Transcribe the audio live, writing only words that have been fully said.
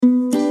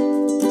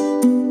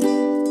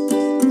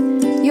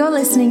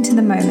listening to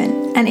The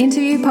Moment, an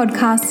interview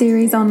podcast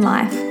series on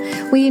life.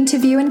 We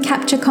interview and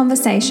capture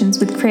conversations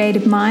with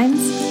creative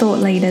minds, thought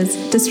leaders,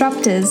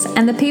 disruptors,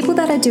 and the people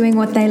that are doing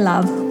what they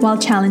love while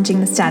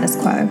challenging the status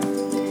quo.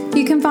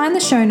 You can find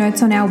the show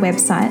notes on our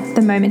website,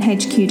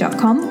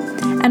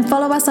 themomenthq.com, and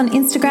follow us on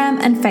Instagram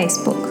and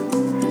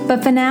Facebook.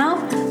 But for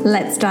now,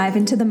 let's dive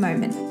into The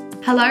Moment.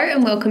 Hello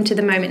and welcome to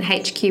the Moment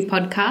HQ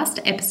podcast,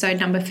 episode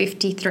number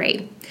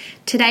 53.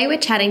 Today we're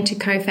chatting to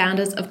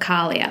co-founders of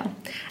Kalia,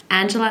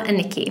 Angela and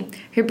Nikki,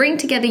 who bring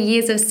together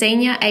years of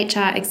senior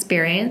HR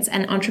experience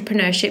and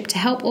entrepreneurship to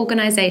help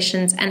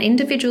organisations and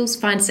individuals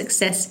find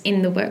success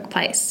in the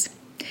workplace.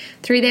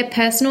 Through their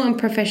personal and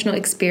professional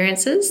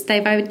experiences,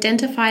 they've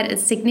identified a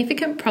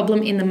significant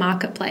problem in the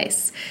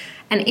marketplace,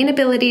 an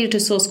inability to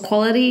source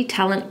quality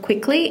talent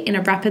quickly in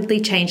a rapidly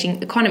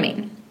changing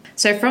economy.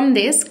 So from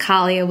this,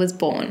 Kalia was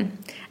born.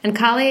 And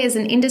Kalia is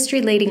an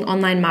industry-leading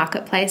online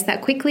marketplace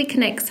that quickly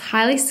connects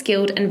highly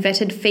skilled and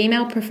vetted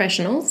female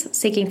professionals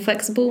seeking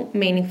flexible,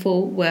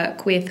 meaningful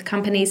work with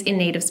companies in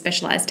need of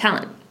specialised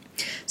talent.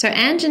 So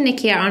Ange and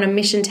Nikki are on a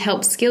mission to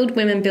help skilled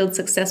women build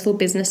successful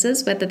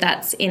businesses, whether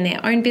that's in their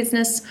own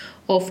business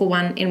or for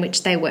one in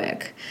which they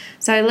work.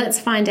 So let's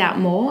find out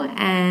more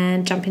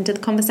and jump into the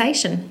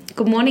conversation.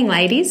 Good morning,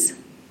 ladies.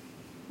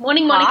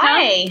 Morning, Monica.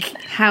 Hi.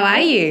 How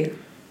are you?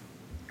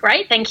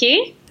 Great, thank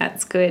you.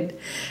 That's good.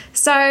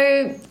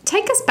 So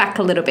take us back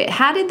a little bit.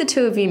 How did the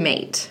two of you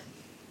meet?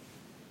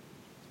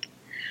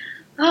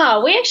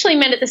 We actually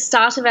met at the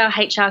start of our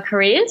HR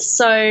careers,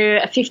 so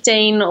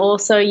 15 or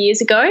so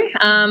years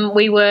ago.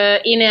 We were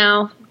in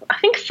our, I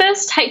think,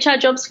 first HR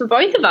jobs for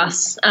both of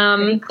us.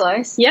 Pretty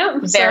close. Yeah.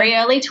 Very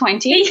early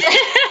 20s.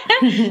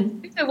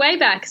 So way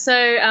back. So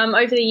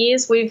over the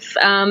years we've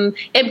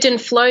ebbed and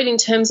flowed in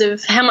terms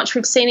of how much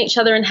we've seen each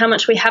other and how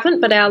much we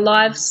haven't, but our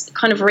lives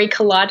kind of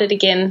recollided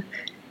again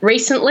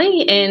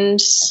recently,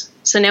 and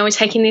so now we're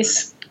taking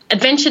this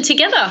adventure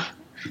together.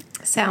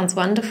 Sounds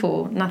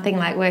wonderful. Nothing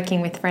like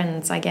working with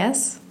friends, I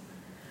guess.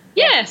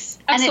 Yes,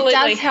 absolutely.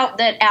 And it does help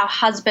that our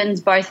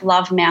husbands both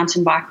love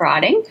mountain bike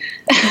riding.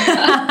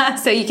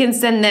 So you can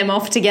send them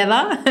off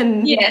together.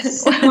 And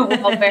yes, while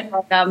we're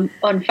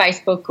on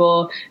Facebook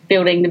or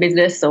building the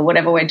business or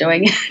whatever we're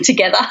doing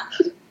together.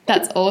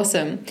 That's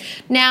awesome.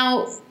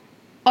 Now,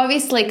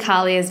 obviously,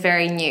 Kalia is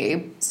very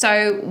new.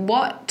 So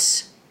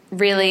what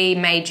really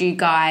made you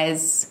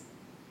guys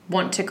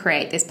want to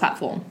create this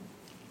platform?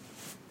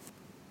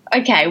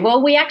 Okay,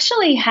 well, we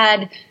actually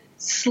had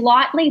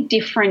slightly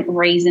different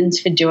reasons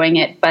for doing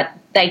it, but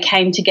they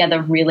came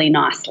together really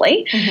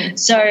nicely. Mm-hmm.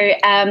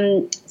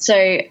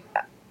 So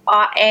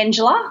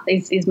Angela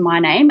is my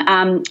name,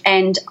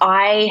 and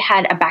I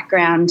had a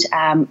background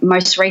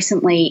most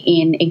recently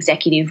in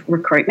executive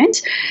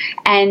recruitment,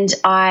 and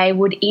I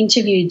would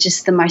interview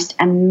just the most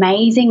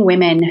amazing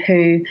women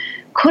who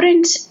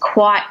couldn't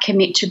quite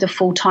commit to the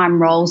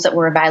full-time roles that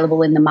were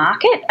available in the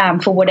market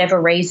for whatever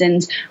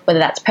reasons, whether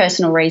that's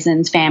personal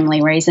reasons,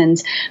 family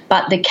reasons,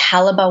 but the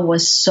caliber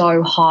was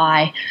so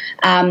high.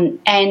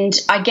 And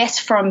I guess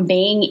from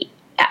being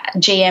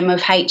GM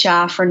of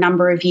HR for a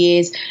number of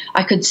years,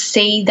 I could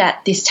see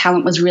that this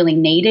talent was really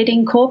needed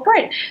in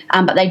corporate,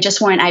 but they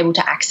just weren't able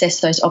to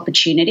access those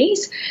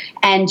opportunities.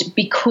 And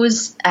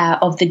because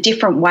of the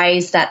different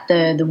ways that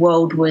the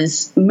world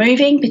was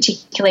moving,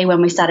 particularly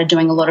when we started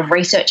doing a lot of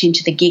research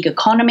into the gig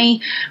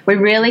economy, we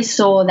really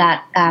saw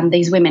that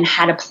these women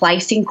had a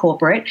place in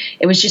corporate.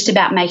 It was just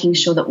about making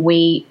sure that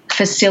we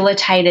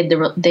facilitated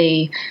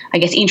the I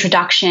guess,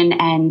 introduction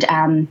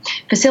and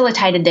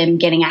facilitated them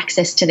getting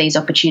access to these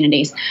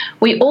opportunities.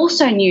 We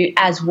also knew,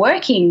 as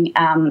working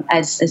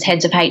as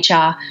heads of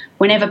HR,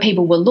 whenever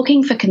people were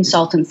looking for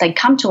consultants, they'd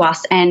come to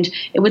us, and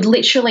it would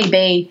literally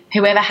be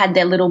whoever had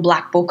their little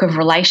black book of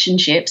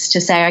relationships to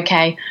say,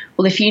 okay,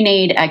 well, if you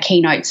need a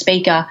keynote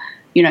speaker,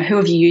 you know, who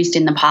have you used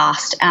in the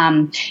past?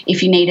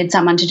 If you needed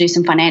someone to do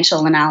some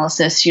financial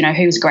analysis, you know,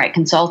 who's a great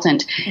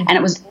consultant? Mm-hmm. And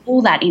it was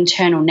all that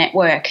internal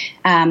network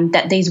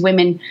that these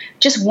women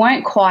just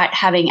weren't quite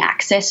having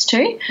access to.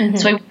 Mm-hmm.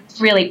 So we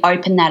really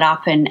open that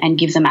up and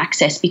give them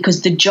access,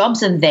 because the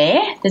jobs are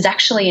there. There's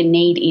actually a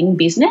need in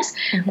business.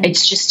 Mm-hmm.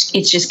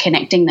 It's just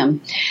connecting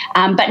them.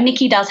 But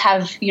Nikki does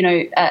have, you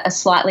know, a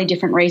slightly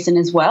different reason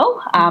as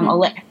well. Mm-hmm. I'll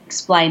let her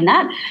explain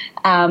that.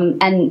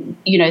 And,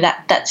 you know,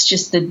 that's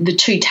just the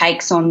two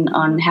takes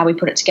on how we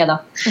put it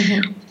together.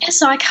 Mm-hmm.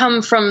 Yes, I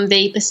come from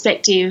the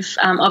perspective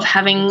of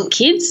having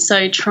kids,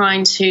 so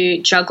trying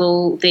to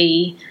juggle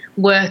the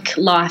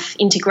work-life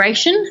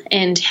integration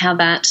and how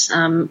that,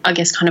 I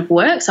guess, kind of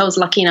works. I was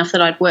lucky enough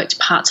that I'd worked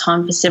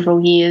part-time for several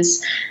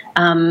years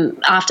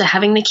after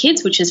having the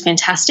kids, which is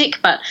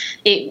fantastic, but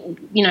it,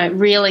 you know,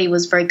 really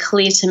was very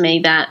clear to me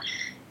that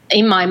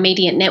in my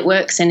immediate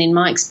networks and in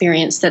my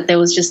experience that there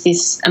was just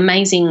this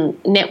amazing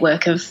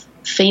network of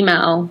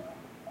female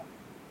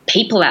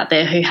people out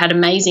there who had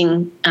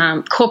amazing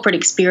corporate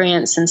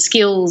experience and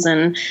skills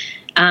and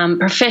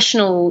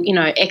professional, you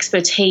know,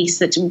 expertise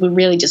that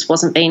really just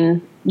wasn't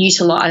being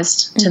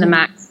utilised to the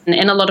max.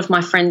 And a lot of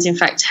my friends, in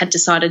fact, had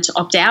decided to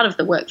opt out of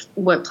the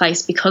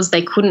workplace because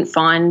they couldn't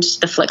find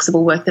the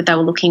flexible work that they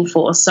were looking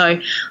for. So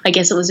I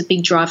guess it was a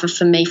big driver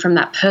for me from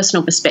that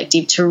personal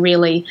perspective to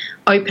really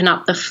open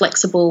up the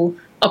flexible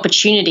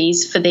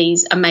opportunities for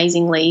these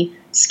amazingly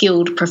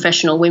skilled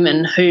professional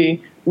women who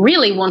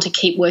really want to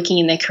keep working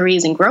in their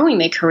careers and growing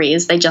their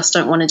careers. They just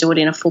don't want to do it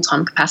in a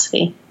full-time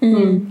capacity.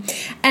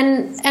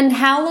 And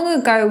how long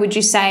ago would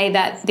you say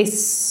that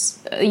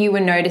you were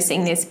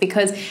noticing this?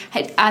 Because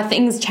are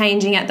things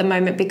changing at the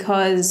moment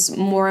because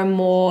more and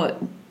more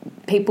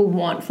people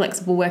want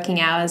flexible working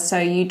hours, so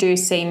you do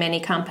see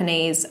many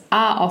companies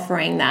are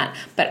offering that,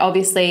 but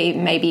obviously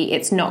maybe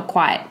it's not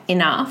quite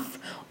enough?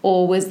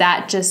 Or was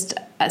that just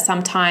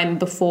some time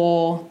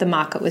before the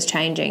market was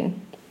changing?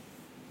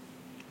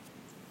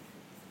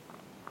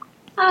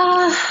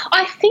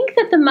 I think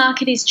that the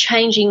market is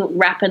changing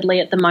rapidly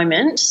at the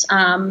moment.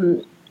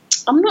 I'm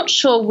not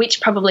sure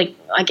which probably,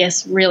 I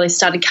guess, really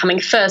started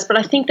coming first, but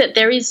I think that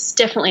there is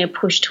definitely a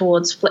push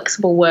towards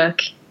flexible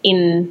work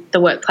in the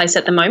workplace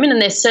at the moment,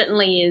 and there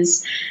certainly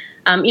is.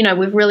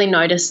 We've really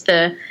noticed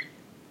the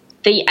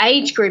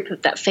age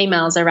group that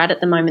females are at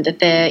the moment, that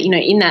they're,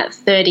 in that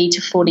 30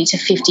 to 40 to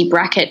 50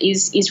 bracket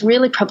is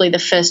really probably the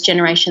first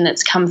generation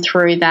that's come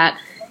through that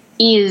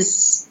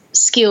is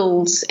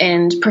skilled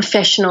and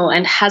professional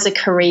and has a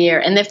career,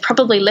 and they've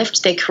probably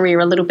left their career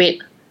a little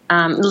bit,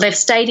 they've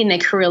stayed in their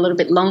career a little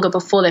bit longer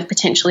before they've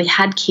potentially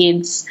had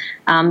kids.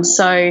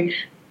 So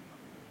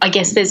I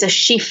guess there's a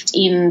shift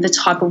in the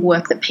type of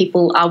work that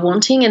people are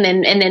wanting, and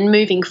then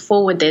moving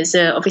forward, there's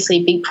obviously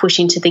a big push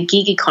into the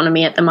gig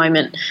economy at the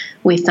moment.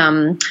 With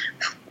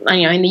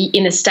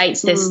in the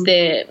States,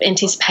 they're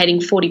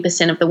anticipating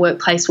 40% of the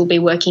workplace will be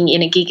working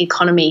in a gig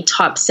economy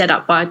type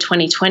setup by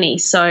 2020.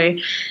 So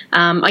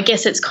I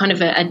guess it's kind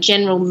of a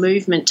general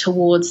movement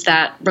towards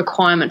that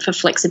requirement for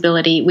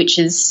flexibility, which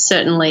is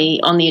certainly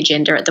on the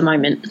agenda at the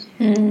moment.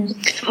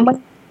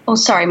 Oh,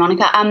 sorry,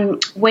 Monica.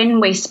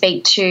 When we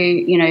speak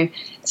to,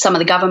 some of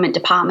the government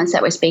departments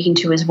that we're speaking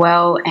to as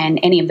well, and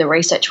any of the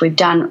research we've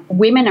done,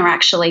 women are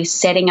actually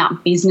setting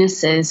up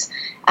businesses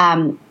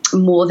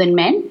more than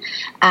men.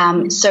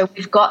 So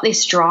we've got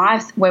this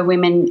drive where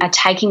women are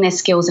taking their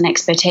skills and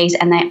expertise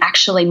and they're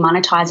actually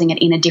monetizing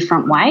it in a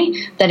different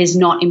way that is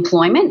not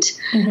employment.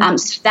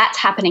 So that's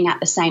happening at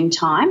the same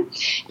time.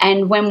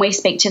 And when we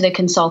speak to the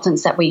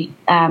consultants that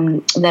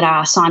that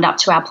are signed up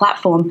to our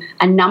platform,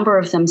 a number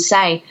of them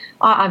say,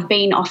 I've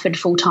been offered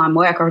full-time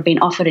work, or I've been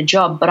offered a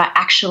job, but I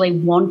actually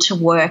want to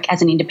work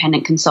as an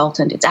independent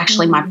consultant. It's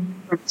actually my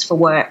preference for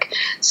work.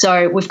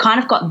 So we've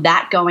kind of got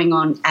that going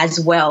on, as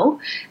well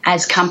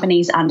as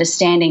companies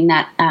understanding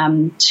that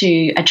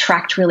to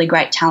attract really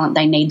great talent,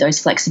 they need those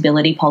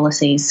flexibility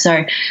policies.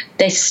 So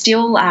there's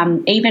still,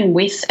 even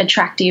with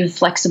attractive,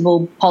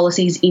 flexible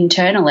policies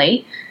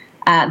internally,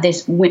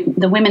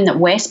 the women that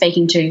we're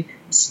speaking to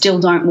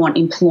still don't want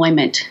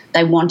employment.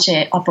 They want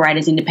to operate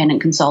as independent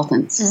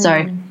consultants.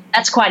 So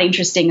that's quite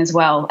interesting as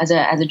well as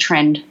a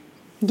trend.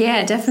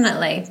 Yeah,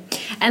 definitely.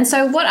 And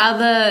so what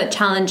other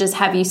challenges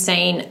have you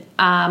seen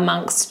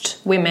amongst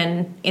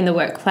women in the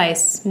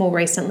workplace more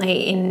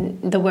recently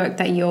in the work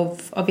that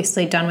you've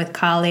obviously done with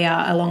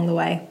Kalia along the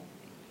way?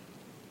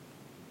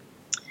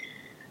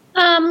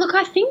 Look,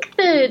 I think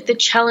the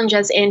challenge,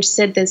 as Ange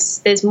said,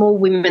 there's more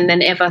women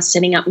than ever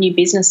setting up new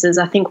businesses.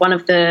 I think one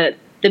of the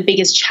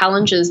biggest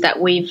challenges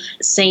that we've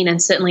seen,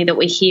 and certainly that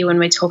we hear when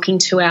we're talking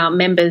to our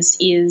members,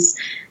 is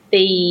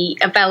the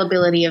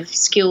availability of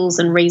skills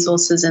and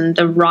resources and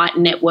the right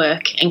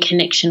network and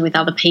connection with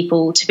other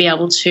people to be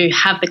able to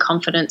have the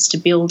confidence to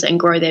build and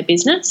grow their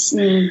business.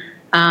 Yeah,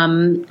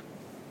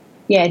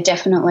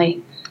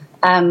 definitely.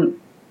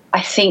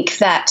 I think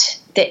that,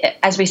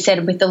 as we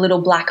said with the little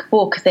black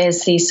book,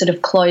 there's these sort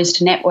of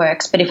closed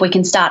networks, but if we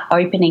can start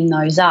opening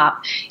those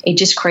up, it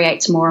just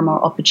creates more and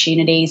more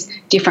opportunities,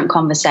 different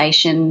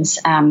conversations,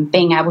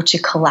 being able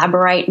to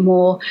collaborate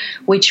more,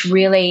 which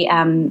really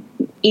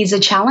is a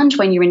challenge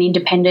when you're an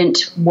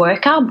independent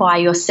worker by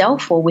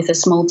yourself or with a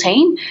small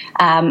team,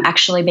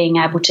 actually being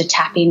able to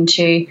tap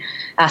into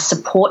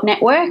support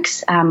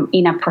networks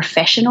in a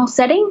professional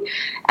setting.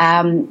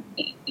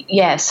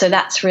 So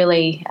that's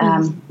really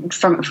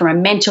from a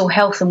mental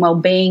health and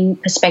wellbeing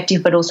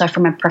perspective, but also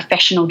from a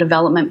professional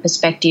development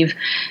perspective,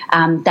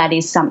 that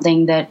is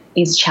something that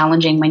is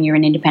challenging when you're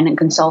an independent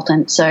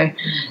consultant. So,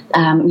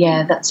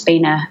 that's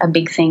been a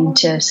big thing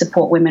to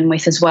support women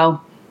with as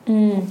well.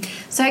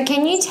 So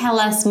can you tell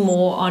us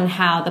more on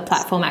how the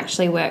platform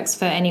actually works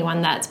for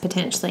anyone that's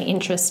potentially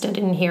interested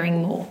in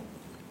hearing more?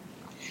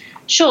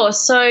 Sure.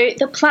 So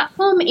the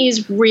platform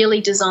is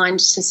really designed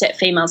to set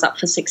females up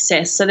for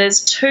success. So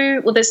there's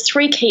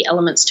three key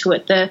elements to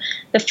it.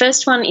 The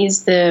first one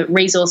is the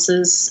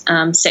resources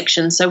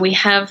section. So we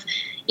have,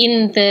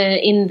 in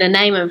the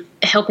name of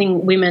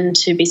helping women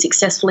to be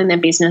successful in their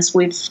business,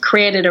 we've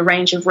created a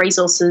range of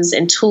resources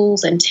and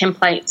tools and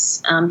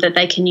templates that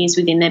they can use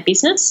within their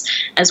business,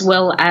 as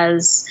well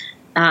as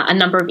a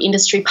number of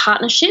industry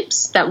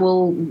partnerships that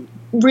will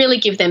really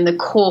give them the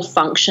core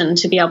function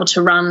to be able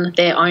to run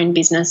their own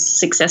business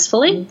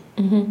successfully.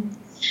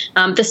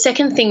 The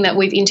second thing that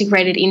we've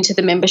integrated into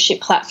the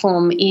membership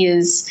platform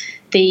is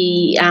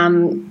the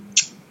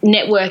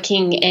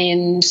networking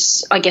and,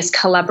 I guess,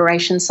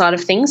 collaboration side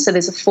of things. So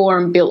there's a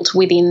forum built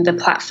within the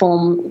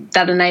platform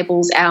that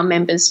enables our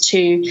members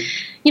to,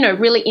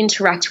 really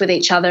interact with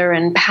each other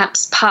and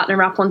perhaps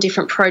partner up on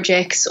different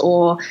projects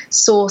or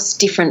source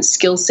different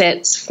skill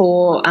sets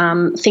for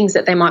things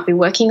that they might be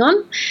working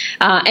on.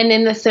 And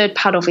then the third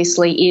part,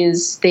 obviously,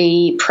 is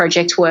the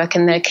project work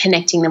and the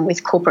connecting them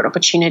with corporate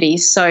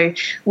opportunities, so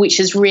which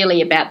is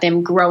really about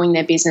them growing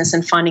their business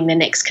and finding their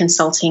next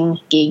consulting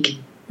gig.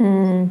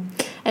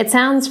 It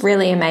sounds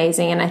really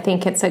amazing, and I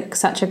think it's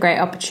such a great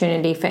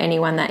opportunity for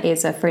anyone that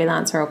is a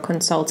freelancer or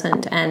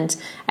consultant. And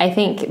I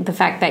think the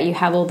fact that you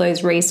have all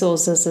those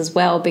resources as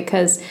well,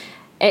 because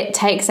it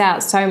takes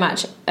out so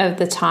much of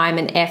the time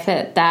and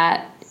effort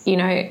that,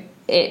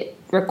 it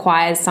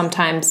requires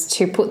sometimes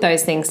to put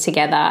those things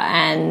together.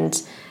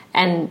 And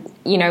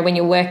when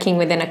you're working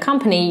within a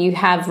company, you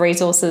have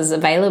resources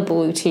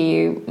available to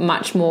you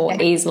much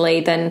more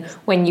easily than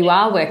when you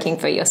are working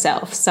for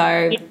yourself.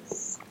 So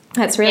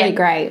that's really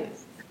great.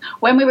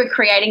 When we were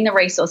creating the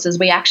resources,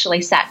 we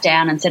actually sat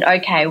down and said,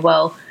 okay,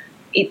 well,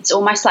 it's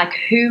almost like,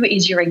 who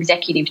is your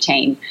executive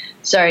team?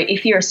 So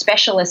if you're a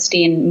specialist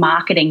in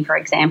marketing, for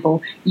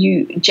example,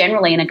 you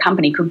generally in a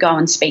company could go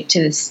and speak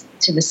to the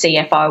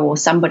CFO or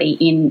somebody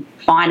in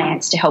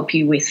finance to help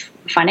you with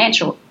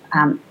financial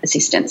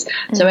assistance.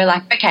 So we're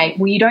like, okay,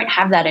 well, you don't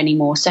have that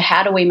anymore. So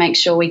how do we make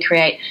sure we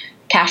create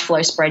cash flow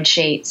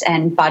spreadsheets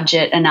and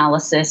budget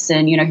analysis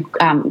and,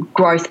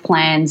 growth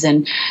plans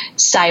and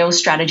sales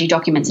strategy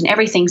documents and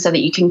everything so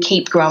that you can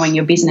keep growing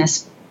your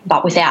business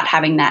but without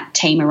having that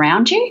team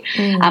around you.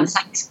 It's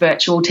like this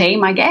virtual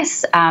team, I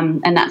guess,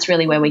 and that's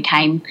really where we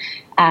came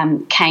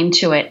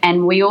to it.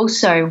 And we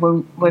also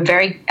were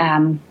very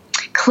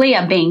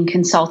clear, being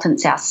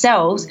consultants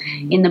ourselves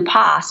in the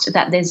past,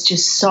 that there's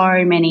just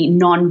so many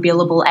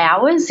non-billable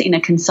hours in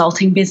a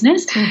consulting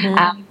business.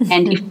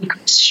 And if we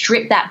could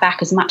strip that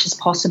back as much as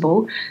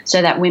possible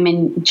so that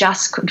women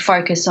just could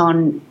focus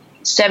on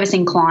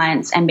servicing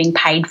clients and being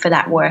paid for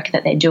that work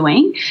that they're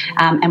doing,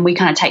 and we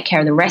kind of take care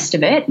of the rest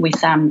of it with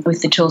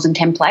the tools and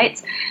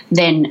templates,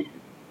 then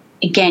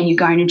again, you're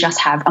going to just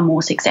have a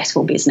more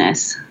successful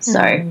business.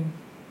 So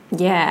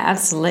yeah,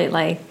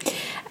 absolutely.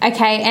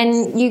 Okay,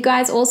 and you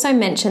guys also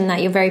mentioned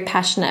that you're very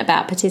passionate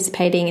about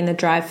participating in the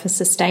drive for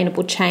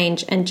sustainable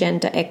change and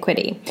gender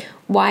equity.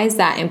 Why is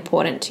that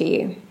important to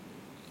you?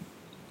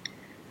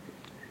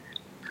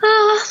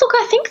 Look,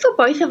 I think for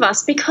both of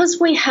us, because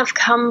we have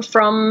come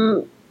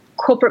from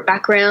corporate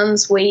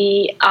backgrounds,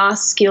 we are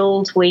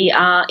skilled, we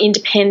are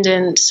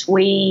independent,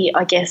 we,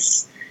 I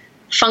guess,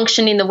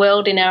 function in the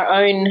world in our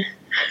own,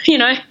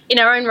 in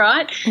our own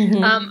right.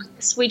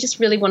 So we just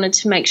really wanted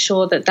to make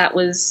sure that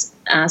was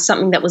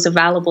something that was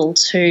available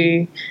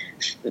to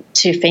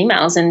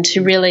females, and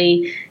to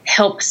really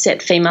help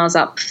set females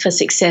up for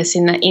success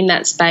in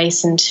that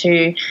space, and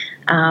to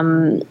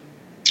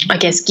I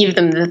guess give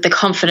them the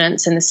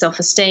confidence and the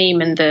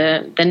self-esteem and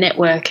the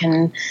network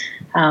and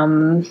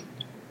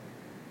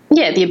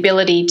the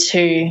ability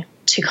to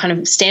kind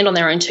of stand on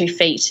their own 2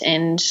 feet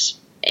and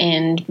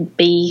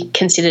be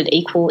considered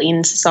equal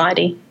in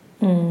society.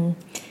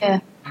 Yeah.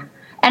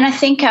 And I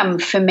think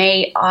for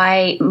me,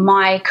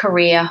 my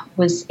career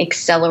was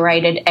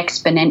accelerated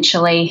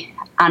exponentially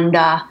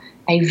under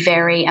a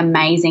very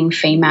amazing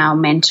female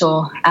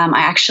mentor.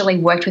 I actually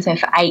worked with her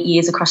for 8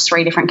 years across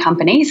 3 different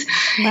companies.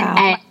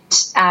 Wow.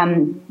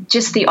 And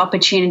just the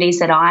opportunities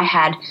that I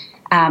had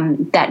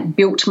that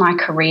built my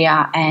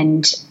career,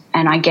 and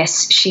I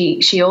guess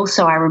she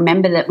also, I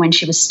remember that when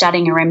she was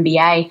studying her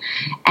MBA,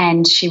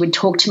 and she would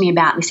talk to me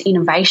about this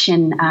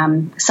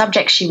innovation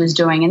subject she was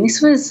doing, and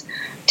this was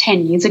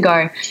 10 years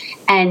ago,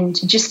 and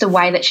just the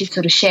way that she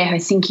sort of shared her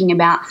thinking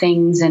about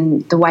things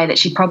and the way that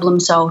she problem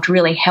solved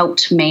really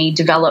helped me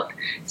develop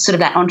sort of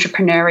that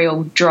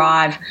entrepreneurial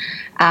drive.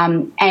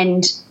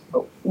 And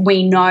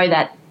we know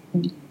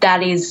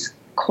that is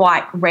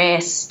quite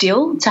rare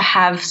still, to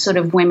have sort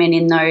of women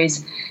in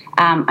those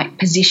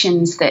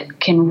positions that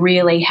can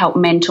really help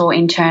mentor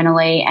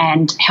internally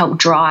and help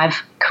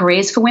drive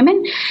careers for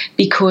women,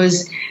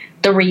 because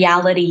the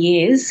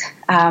reality is,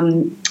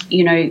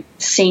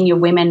 senior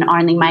women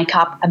only make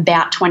up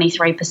about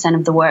 23%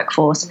 of the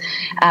workforce.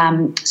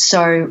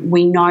 So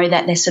we know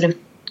that they're sort of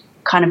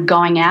kind of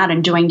going out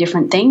and doing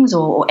different things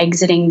or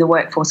exiting the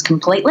workforce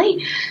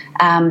completely.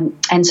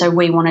 And so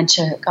we wanted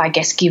to, I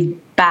guess,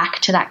 give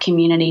back to that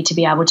community to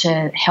be able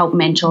to help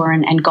mentor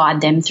and guide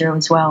them through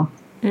as well.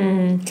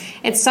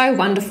 It's so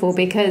wonderful,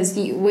 because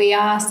we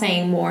are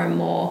seeing more and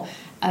more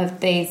of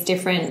these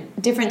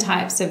different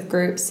types of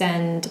groups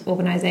and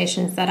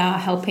organisations that are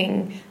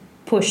helping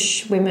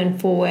push women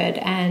forward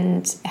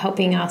and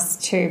helping us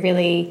to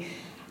really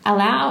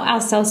allow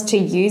ourselves to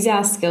use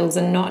our skills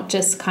and not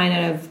just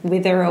kind of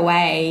wither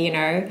away,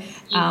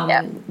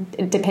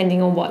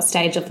 depending on what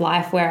stage of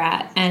life we're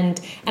at. And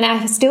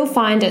I still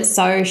find it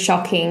so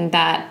shocking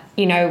that,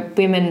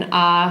 women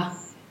are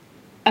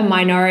a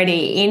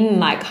minority in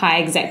like high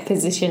exec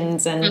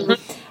positions, and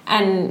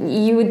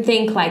And you would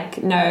think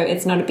like, no,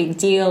 it's not a big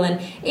deal.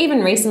 And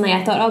even recently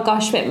I thought, oh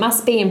gosh, it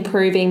must be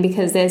improving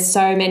because there's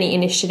so many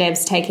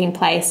initiatives taking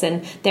place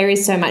and there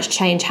is so much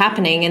change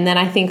happening. And then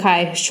I think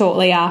I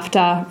shortly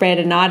after read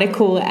an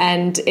article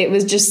and it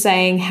was just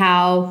saying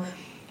how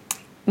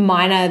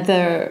minor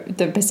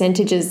the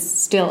percentages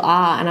still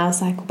are. And I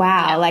was like,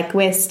 wow, like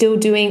we're still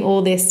doing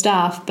all this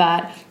stuff,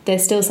 but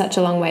there's still such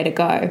a long way to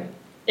go.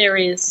 There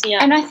is, yeah.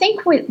 And I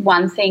think with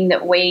one thing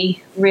that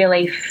we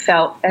really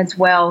felt as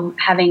well,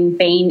 having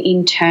been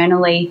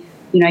internally,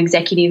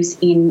 executives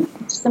in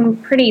some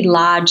pretty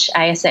large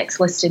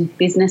ASX-listed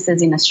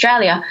businesses in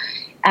Australia,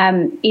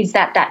 is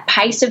that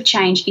pace of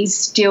change is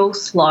still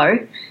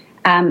slow,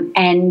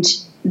 and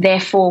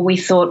therefore we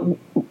thought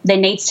there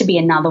needs to be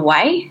another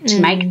way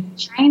to make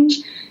change.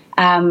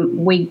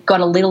 We got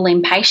a little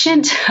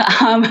impatient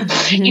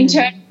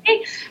internally.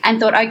 And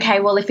thought, okay,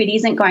 well, if it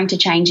isn't going to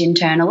change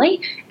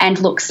internally, and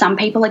look, some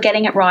people are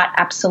getting it right,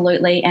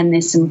 absolutely, and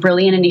there's some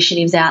brilliant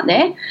initiatives out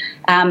there.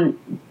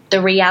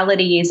 The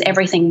reality is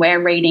everything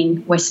we're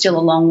reading, we're still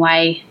a long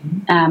way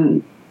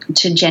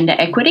to gender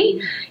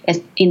equity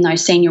in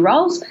those senior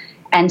roles.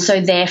 And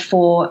so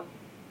therefore,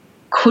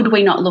 could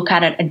we not look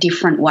at it a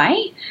different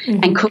way?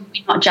 And could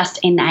we not just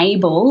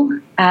enable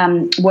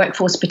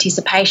workforce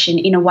participation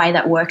in a way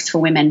that works for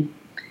women?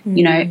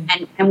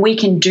 And we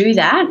can do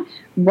that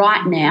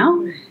right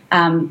now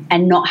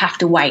and not have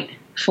to wait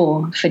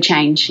for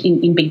change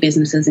in big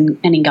businesses and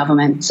in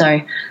government.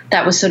 So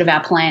that was sort of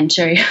our plan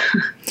too.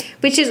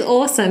 Which is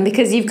awesome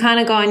because you've kind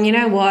of gone, you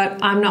know what,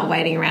 I'm not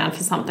waiting around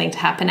for something to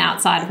happen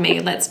outside of me.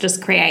 Let's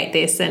just create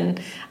this. And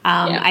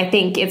I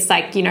think it's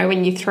like,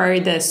 when you throw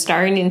the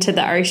stone into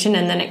the ocean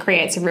and then it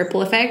creates a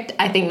ripple effect,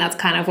 I think that's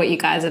kind of what you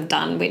guys have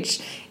done,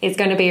 which is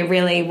going to be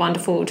really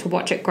wonderful to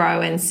watch it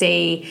grow and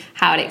see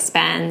how it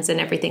expands and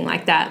everything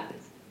like that.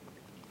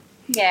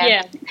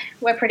 Yeah,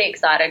 we're pretty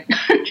excited.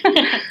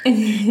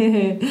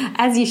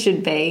 As you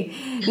should be.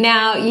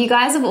 Now, you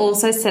guys have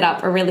also set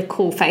up a really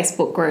cool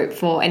Facebook group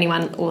for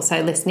anyone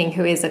also listening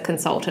who is a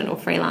consultant or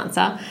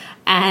freelancer,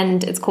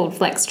 and it's called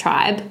Flex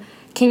Tribe.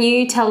 Can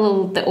you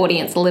tell the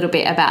audience a little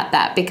bit about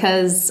that?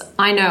 Because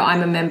I know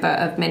I'm a member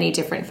of many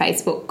different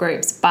Facebook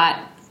groups, but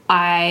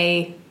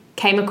I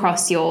came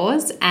across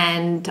yours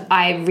and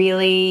I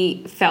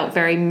really felt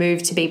very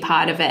moved to be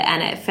part of it,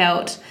 and it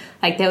felt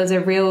like there was a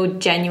real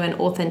genuine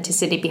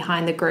authenticity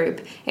behind the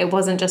group. It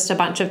wasn't just a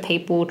bunch of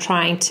people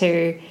trying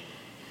to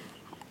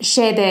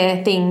share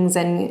their things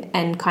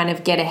and kind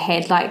of get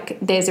ahead. Like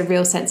there's a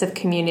real sense of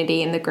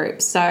community in the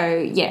group. So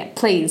yeah,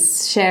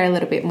 please share a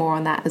little bit more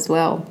on that as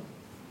well.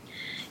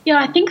 Yeah,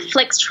 I think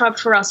Flex Tribe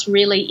for us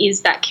really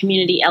is that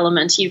community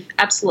element. You've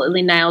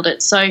absolutely nailed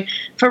it. So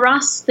for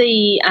us,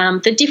 the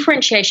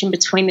differentiation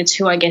between the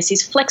two, I guess,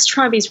 is Flex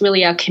Tribe is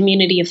really our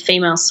community of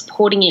females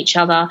supporting each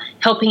other,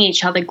 helping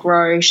each other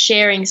grow,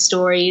 sharing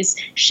stories,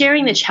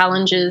 sharing the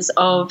challenges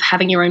of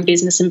having your own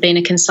business and being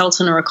a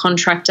consultant or a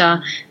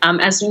contractor,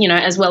 as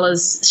well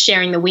as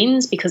sharing the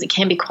wins, because it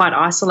can be quite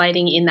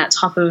isolating in that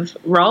type of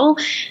role.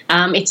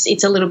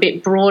 It's a little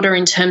bit broader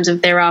in terms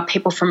of there are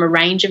people from a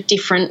range of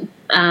different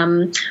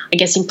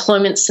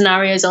employment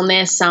scenarios on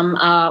there. Some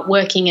are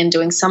working and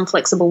doing some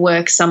flexible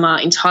work. Some are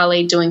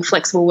entirely doing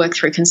flexible work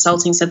through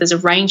consulting. So there's a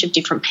range of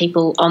different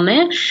people on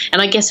there.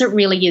 And I guess it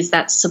really is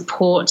that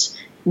support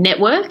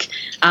network,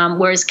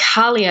 whereas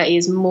Kalia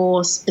is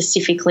more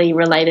specifically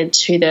related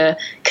to the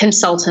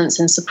consultants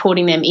and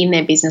supporting them in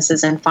their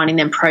businesses and finding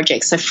them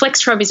projects. So Flex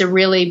Tribe is a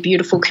really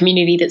beautiful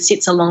community that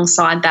sits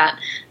alongside that,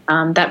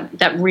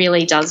 that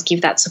really does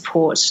give that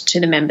support to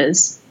the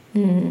members.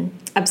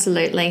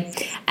 Absolutely.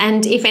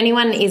 And if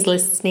anyone is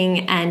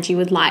listening and you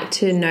would like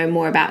to know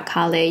more about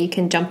Kalia, you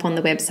can jump on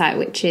the website,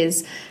 which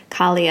is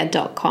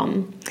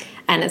kalia.com,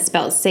 and it's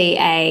spelled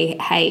CAHLIA,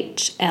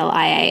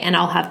 and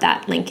I'll have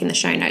that link in the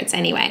show notes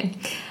anyway.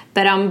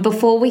 But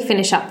before we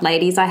finish up,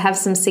 ladies, I have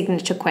some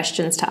signature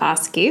questions to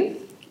ask you.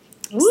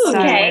 Ooh,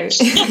 okay.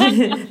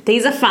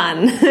 These are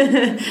fun.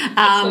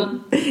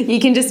 You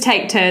can just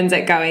take turns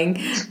at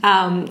going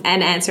and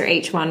answer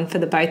each one for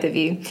the both of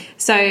you.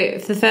 So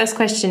the first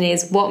question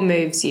is, what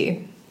moves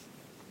you?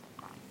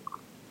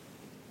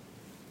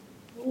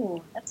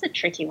 Ooh, that's a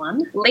tricky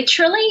one.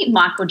 Literally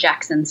Michael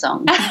Jackson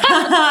songs.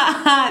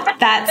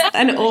 That's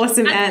an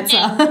awesome answer.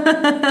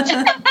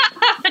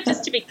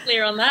 Just to be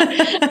clear on that.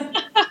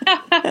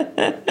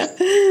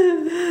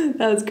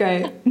 That was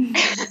great.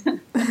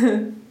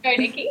 Go,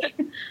 Nikki.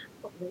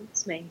 What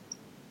moves me?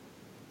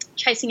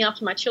 Chasing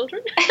after my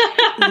children.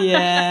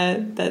 Yeah,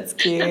 that's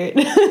cute.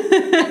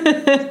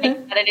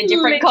 But in a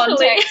different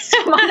context.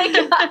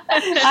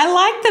 I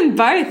like them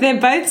both. They're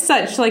both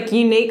such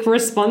unique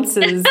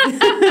responses.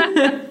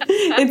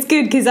 It's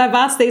good because I've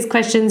asked these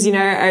questions,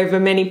 over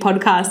many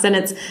podcasts, and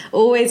it's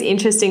always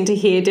interesting to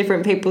hear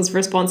different people's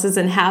responses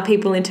and how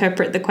people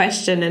interpret the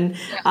question. And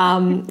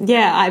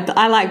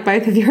I like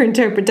both of your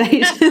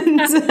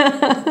interpretations.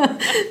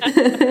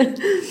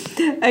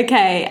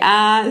 Okay,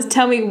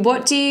 tell me,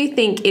 what do you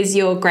think is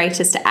your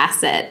greatest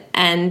asset?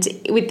 And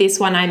with this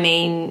one, I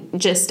mean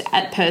just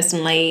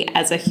personally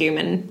as a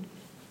human.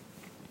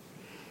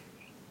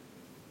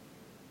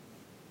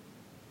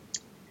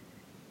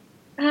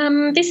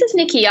 This is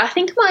Nikki. I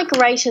think my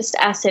greatest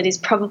asset is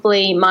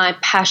probably my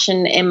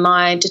passion and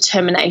my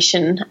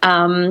determination.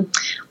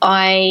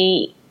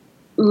 I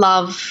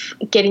love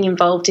getting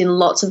involved in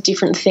lots of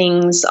different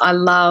things. I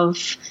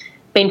love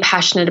being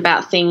passionate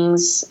about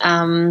things.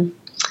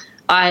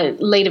 I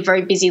lead a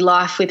very busy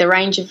life with a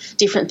range of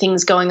different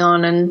things going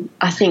on, and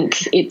I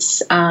think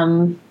it's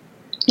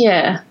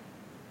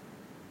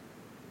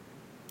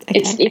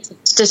it's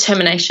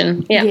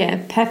determination.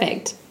 Yeah,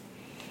 perfect.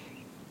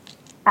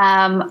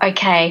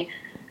 Okay.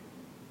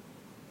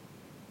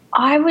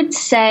 I would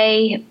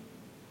say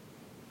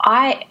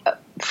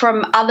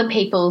from other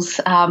people's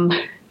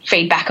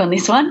feedback on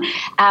this one,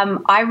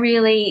 I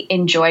really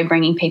enjoy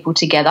bringing people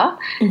together.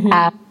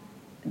 Mm-hmm.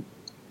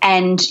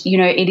 And,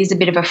 it is a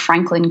bit of a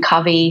Franklin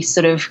Covey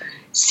sort of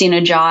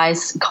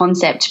synergize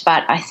concept,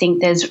 but I think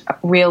there's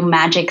real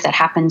magic that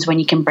happens when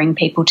you can bring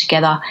people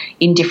together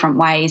in different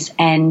ways,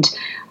 and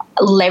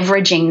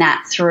leveraging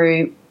that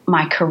through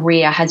my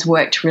career has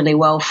worked really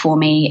well for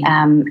me,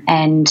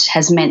 and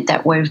has meant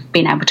that we've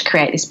been able to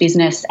create this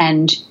business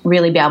and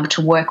really be able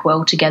to work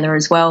well together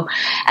as well.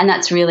 And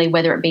that's really,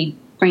 whether it be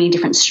bringing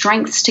different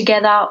strengths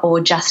together or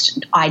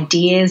just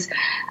ideas,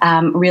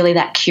 really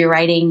that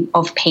curating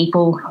of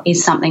people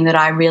is something that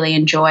I really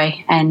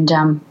enjoy, and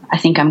I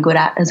think I'm good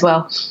at as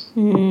well.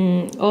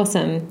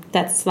 Awesome.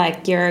 That's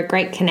like, you're a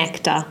great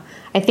connector.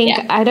 I think,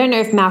 I don't know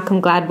if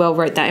Malcolm Gladwell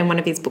wrote that in one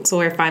of his books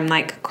or if I'm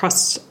like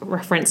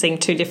cross-referencing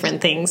two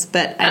different things,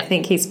 but I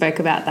think he spoke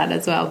about that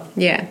as well.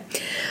 Yeah.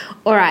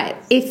 All right.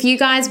 If you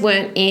guys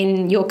weren't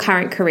in your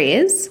current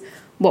careers,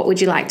 what would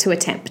you like to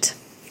attempt?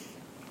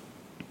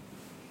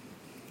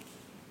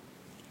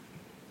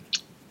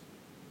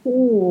 Ooh,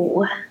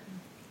 what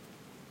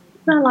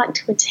would I like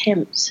to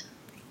attempt?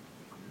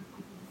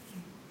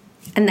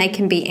 And they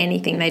can be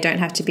anything. They don't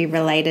have to be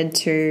related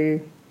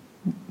to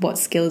what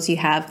skills you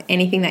have.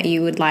 Anything that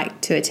you would like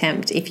to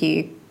attempt if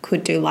you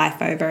could do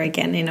life over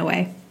again in a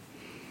way.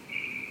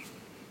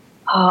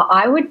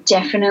 I would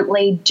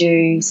definitely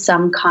do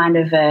some kind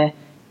of a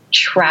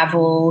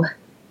travel,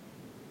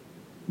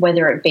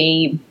 whether it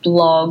be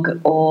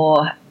blog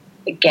or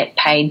get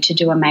paid to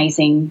do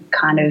amazing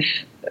kind of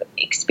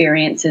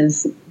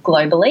experiences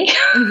globally.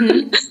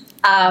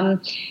 Mm-hmm.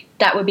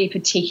 That would be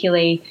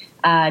particularly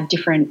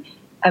different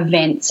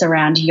events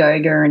around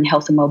yoga and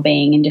health and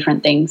well-being and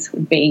different things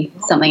would be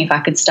something. If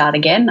I could start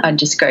again, I'd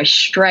just go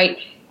straight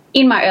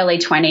in my early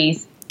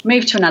 20s,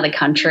 move to another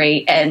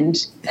country and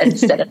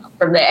set it up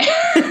from there.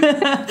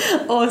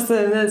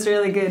 Awesome. That's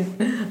really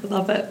good.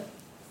 Love it.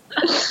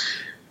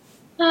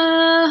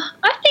 I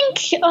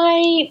think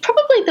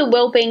probably the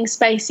wellbeing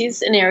space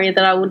is an area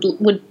that I would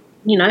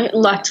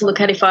like to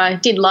look at if I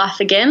did life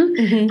again.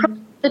 Mm-hmm.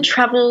 Probably the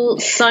travel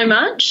so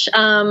much.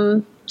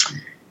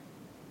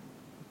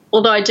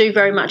 Although I do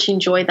very much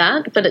enjoy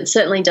that, but it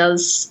certainly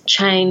does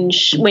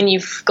change when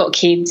you've got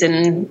kids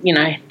and,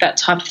 that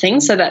type of thing.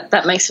 So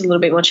that makes it a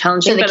little bit more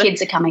challenging. So the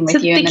kids are coming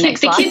with you in the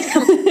next life? The kids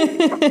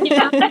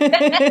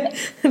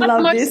come.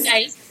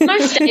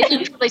 Most days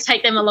I'd probably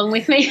take them along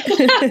with me.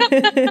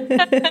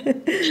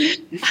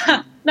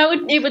 No,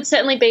 it would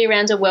certainly be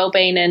around a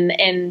wellbeing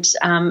and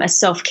a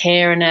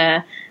self-care and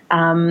a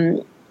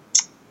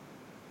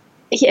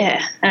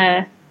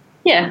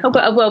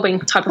wellbeing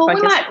type of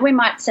focus. We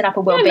might set up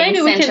a wellbeing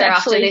centre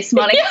after this,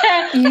 Molly.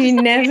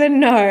 You never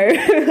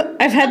know.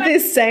 I've had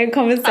this same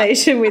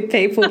conversation with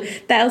people.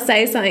 They'll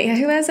say something.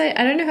 Who was I?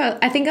 I don't know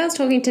I think I was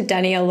talking to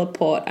Danielle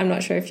Laporte. I'm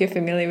not sure if you're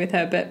familiar with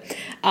her, but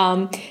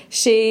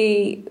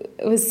she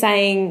was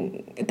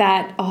saying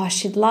that,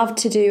 she'd love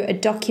to do a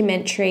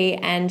documentary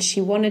and she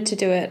wanted to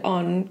do it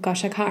on, I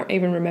can't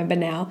even remember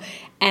now,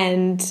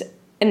 and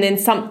then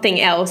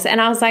something else.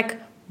 And I was like,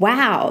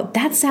 wow,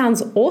 that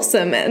sounds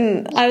awesome.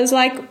 And I was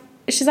like,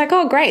 she's like,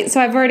 oh, great. So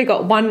I've already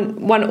got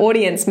one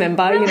audience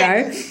member,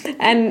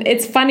 and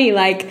it's funny.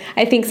 Like,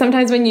 I think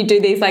sometimes when you do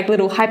these like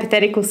little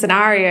hypothetical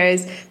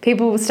scenarios,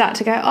 people will start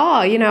to go, oh,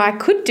 I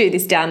could do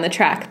this down the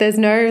track. There's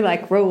no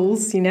like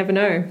rules. You never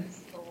know.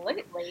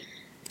 Absolutely.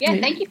 Yeah,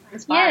 thank you for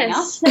inspiring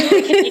us. We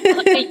can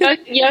put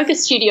the yoga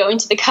studio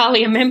into the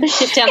Kalia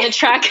membership down the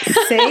track.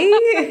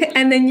 See?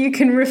 And then you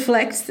can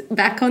reflect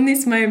back on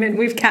this moment.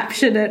 We've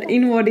captured it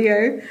in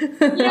audio.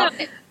 Yeah.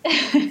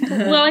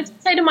 Well, I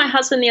did say to my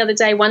husband the other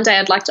day, one day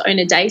I'd like to own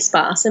a day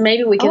spa, so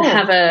maybe we can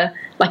have a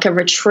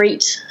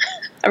retreat.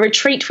 A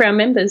retreat for our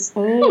members.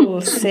 Oh,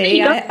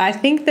 see, I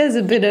think there's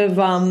a bit of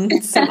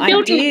some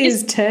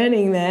ideas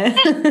turning there.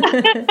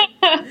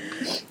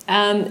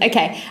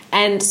 Okay,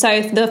 and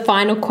so the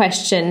final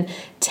question,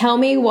 tell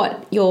me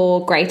what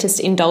your greatest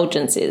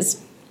indulgence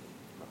is.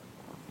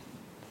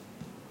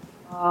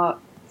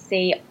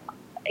 See,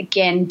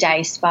 again,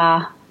 day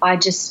spa. I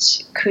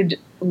just could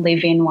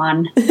live in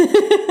one.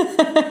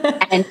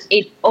 And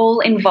it all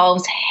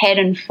involves head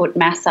and foot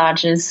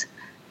massages.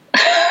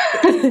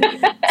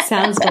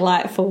 Sounds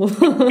delightful.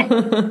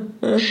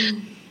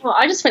 Well,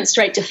 I just went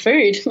straight to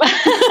food.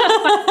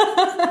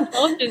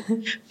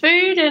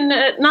 Food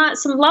and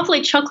some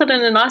lovely chocolate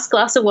and a nice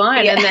glass of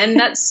wine, and then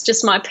that's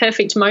just my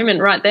perfect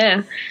moment right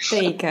there.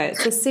 There you go.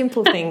 It's the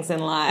simple things in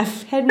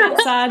life. Head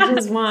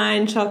massages,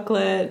 wine,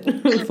 chocolate,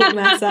 foot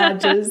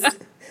massages,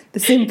 the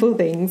simple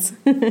things.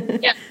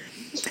 Yeah.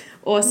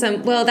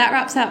 Awesome. Well, that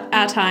wraps up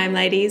our time,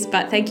 ladies,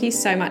 but thank you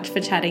so much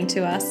for chatting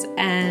to us,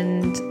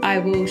 and I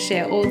will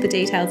share all the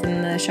details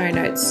in the show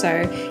notes,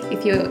 so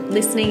if you're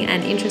listening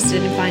and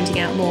interested in finding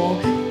out more,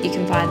 you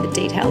can find the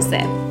details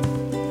there.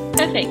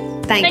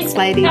 Perfect. Thanks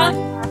ladies.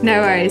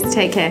 No worries.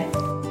 Take care.